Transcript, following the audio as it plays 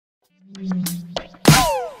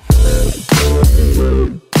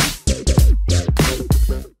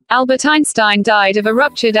Albert Einstein died of a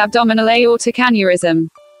ruptured abdominal aortic aneurysm.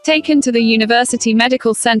 Taken to the University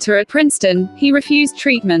Medical Center at Princeton, he refused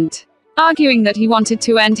treatment, arguing that he wanted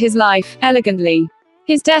to end his life elegantly.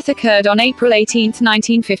 His death occurred on April 18,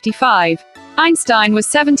 1955. Einstein was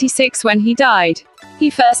 76 when he died. He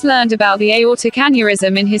first learned about the aortic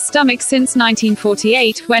aneurysm in his stomach since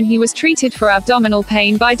 1948, when he was treated for abdominal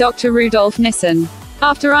pain by Dr. Rudolph Nissen.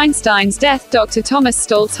 After Einstein's death, Dr. Thomas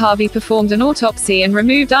Stoltz Harvey performed an autopsy and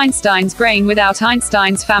removed Einstein's brain without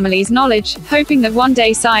Einstein's family's knowledge, hoping that one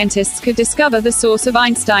day scientists could discover the source of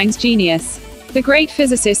Einstein's genius. The great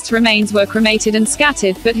physicist's remains were cremated and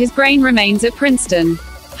scattered, but his brain remains at Princeton.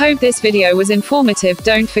 Hope this video was informative.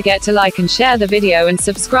 Don't forget to like and share the video and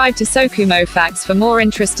subscribe to Sokumo Facts for more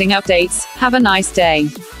interesting updates. Have a nice day.